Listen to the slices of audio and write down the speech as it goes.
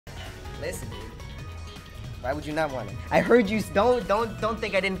Listen, dude. Why would you not want it? I heard you. Don't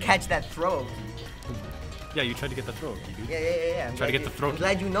think I didn't catch that throw. Yeah, you tried to get the throw key, dude. Yeah. Try to get the throw key. I'm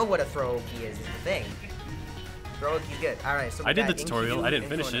glad you know what a throw key is the thing. Throw key's good. All right, so I did the tutorial. I didn't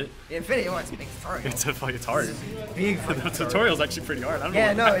finish it. You didn't finish it? It's a big tutorial. It's hard. Big The tutorial's actually pretty hard. I don't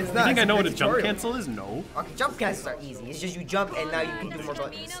yeah, know. no, it's not. You think I know what a tutorial. jump cancel is? No. Okay, jump cancels are easy. It's just you jump and now you can do more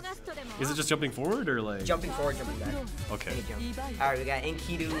buttons. Is it just jumping forward or like? Jumping forward, jumping back. Okay. All right, we got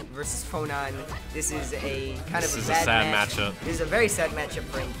Enkidu versus Phonon. This is a kind of This is a a sad match. matchup. This is a very sad matchup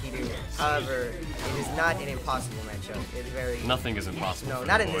for Enkidu. However, it is not an impossible matchup. It's very. Nothing is impossible. No, for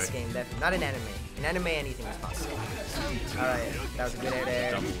not the in boy. this game. Definitely not in anime. In anime, anything is possible. All right, that was a good air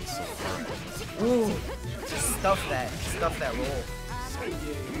there. Double was so far. Ooh, stuff that roll. Ooh,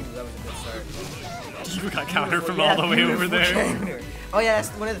 that was a good start. You got counter from all the way over there. Counter. Oh yeah, that's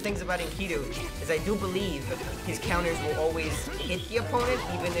one of the things about Enkidu is I do believe his counters will always hit the opponent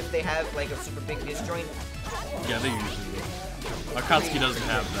even if they have like a super big disjoint. Yeah, they usually do. Akatsuki doesn't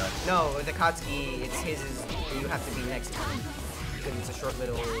have that. No, the Akatsuki, it's his is you have to be next to him because it's a short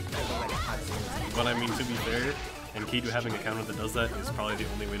little kind of like Akatsuki. But I mean, to be fair, Enkidu having a counter that does that is probably the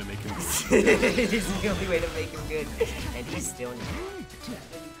only way to make him This is the only way to make him good, and he's still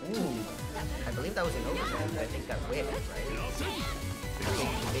new. Ooh, I believe that was an overhead. I think that whipped, right?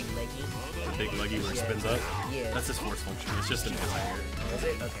 Big leggy. the big leggy where it spins up. Yeah. That's his force function. It's just an anti-air. Is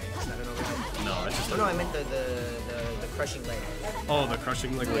it? Okay, it's not an overhead. No, it's just Oh no, I meant the crushing leg. Oh, the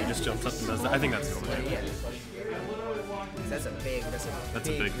crushing leg where he just jumps up and does that. I think that's the overhead. Yeah. That's a big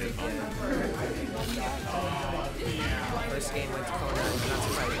big hit. First game went to Phonon, not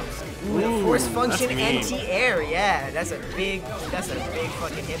surprising. Ooh, the force function that's mean. anti-air, yeah, that's a big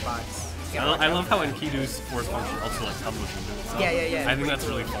fucking hitbox. I love how Enkidu's force function also like comes with him itself. Yeah. I think that's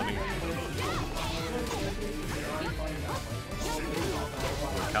really funny.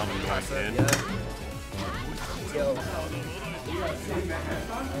 Calvin going in. Yo.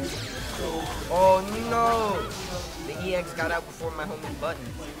 Oh no! The EX got out before my homie button.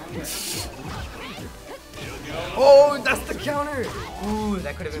 Oh, that's the counter! Ooh,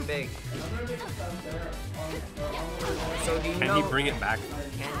 that could have been big. So do you know? Can he bring it back?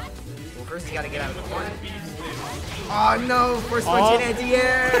 Well, first you gotta get out of the corner. Oh no! Force function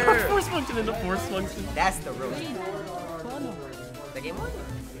anti-air! Force function into force function. That's the road. The game one?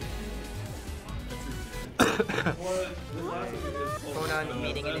 Phonon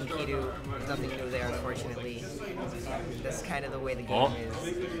beating an Enkidu. Nothing new there, unfortunately. That's kind of the way the game is.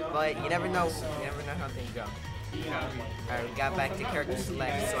 But you never know. You never know how things go. Alright, we got back to character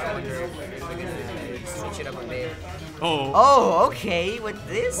select, so I wonder if we're gonna switch it up a bit. Oh, okay. With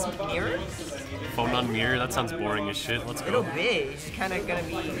this mirror? Phonon mirror? That sounds boring as shit. Let's go. Little bit. It's kind of gonna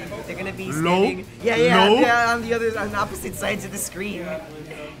be. They're gonna be standing. Yeah, on the opposite sides of the screen.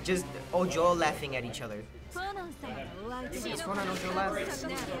 Just Ojo laughing at each other. Is Phonon Ojo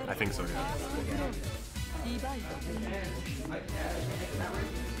laughing? I think so, yeah.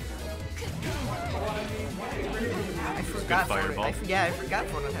 I forgot. Fireball. I forgot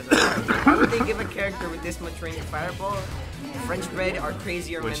Phonon has a fireball. Why would they give a character with this much range of fireball? French bread are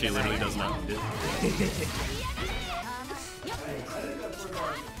crazier. When she literally does not need it.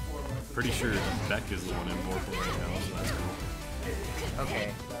 Pretty sure Beck is the one in Norfolk right now, so that's cool.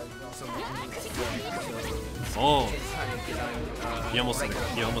 Okay. Oh! He almost did a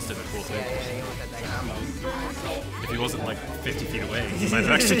cool thing. If he wasn't like 50 feet away, he might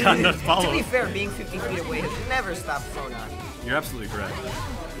have actually gotten a follow. To be fair, being 50 feet away has never stopped Phonon. You're absolutely correct.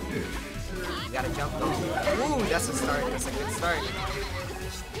 You gotta jump though. Ooh, that's a start. That's a good start.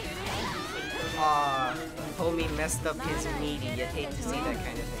 Aw, homie messed up his meaty. You'd hate to see that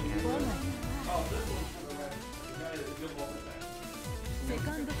kind of thing happen.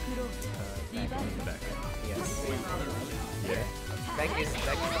 Beck. Yes. Yeah.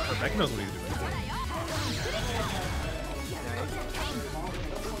 Beck knows what he's doing.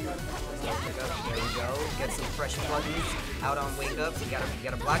 There you go. Get some fresh plugins out on wake up. You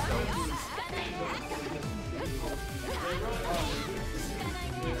gotta block those.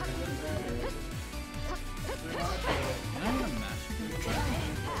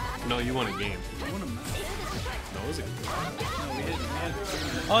 No, you won a game. I want a match. No, it was a game. No, we didn't.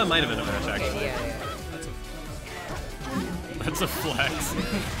 Oh, it might have been a match, actually. Yeah. That's a flex.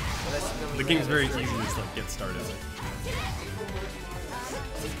 The game's very easy to just like get started.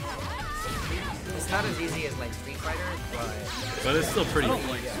 It's not as easy as like Street Fighter, But it's still pretty.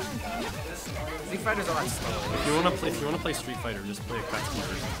 Street Fighter's a lot slower. If you wanna play Street Fighter, just play a Akatsuki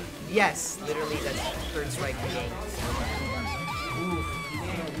version. Yes, literally that's third strike the game.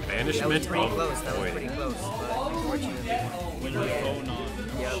 Banishment. That was pretty close. That was pretty close. But unfortunately, When you're Phonon,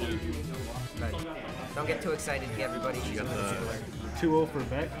 yep. Don't get too excited, everybody. She's got another the- similar. 2-0 for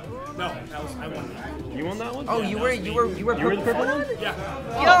Beck. No, I won that. You won that one? Oh, Yeah. you were the purple one? Yeah.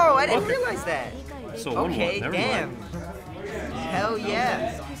 Yo, I didn't realize that. So Okay, 1-1. Never damn. mind. Hell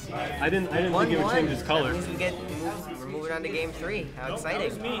yeah. I didn't think it would change his color. That means we're moving on to game 3. How That exciting.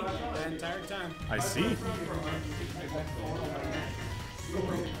 was me the entire time. I see.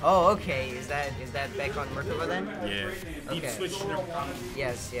 Oh, okay. Is that Beck on Merkava then? Yeah. Deep Okay. switch to Merkava.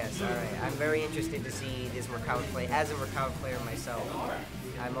 Yes, all right. I'm very interested to see this Merkava play. As a Merkava player myself,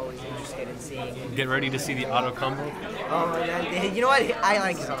 I'm always interested in seeing. Get ready to see the auto combo. Oh, and you know what? I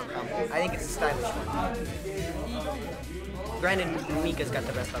like his auto combo. I think it's a stylish one. Granted, Mika's got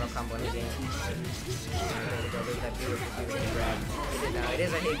the best auto combo in the game. There we go. There's that beautiful hate grab. It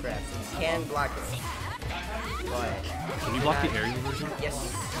is a hate grab. So you can block it. But Can you block the aerial version? yes.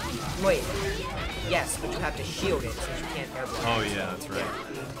 Wait. Yes, but you have to shield it since you can't air block. Oh yeah, that's right.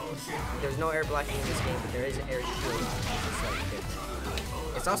 There's no air blocking in this game, but there is an air shield.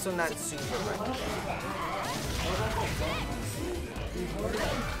 It's also not super hard.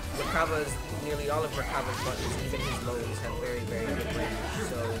 Merkava's, nearly all of Merkava's buttons, even his lows, have very, very good range.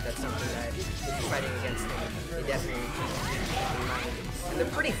 So that's something that if you're fighting against him, you definitely keep in mind. And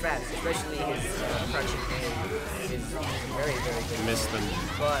they're pretty fast, especially his crouching aim is very, very good. Missed them.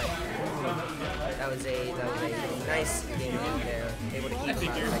 But that was a nice game out there, able to keep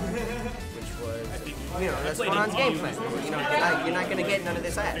him out of it, which was, that's Phonon's game plan. You're not gonna get none of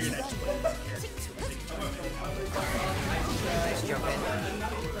this ass. Nice jump in.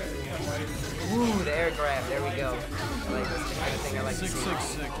 Ooh, the air grab. There we go. I like this. The kind of thing I like to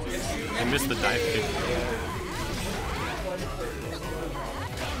see. I missed the dive kick.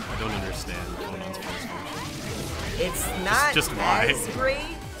 I don't understand Phonon's first function. It's not just why. as great,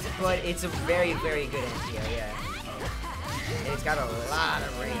 but it's a very, very good NPO, yeah. And it's got a lot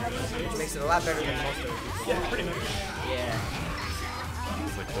of range, which makes it a lot better than most of it. Yeah, pretty much. Yeah.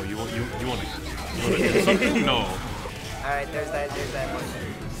 It's like, oh, you want to get something? No. Alright, there's that one.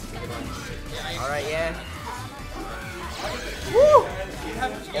 Alright, yeah. Woo!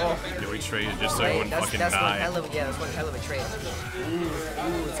 Yo, he traded just so he wouldn't fucking that's die. That's one hell of a trade.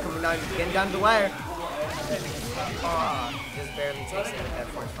 Ooh, it's coming down, getting down to the wire. Oh, just barely takes it with that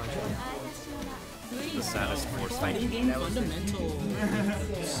force function. The saddest force fight. That was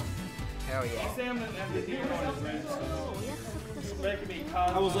hell yeah.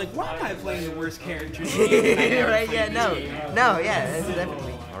 I was like, why am I playing the worst character? Right, yeah, no, yeah, that's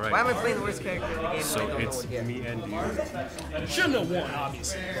definitely. All right. Why am I playing the worst character in the game? So I don't it's know yet. me and you. Shouldn't have won,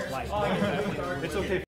 obviously. Like, It's okay.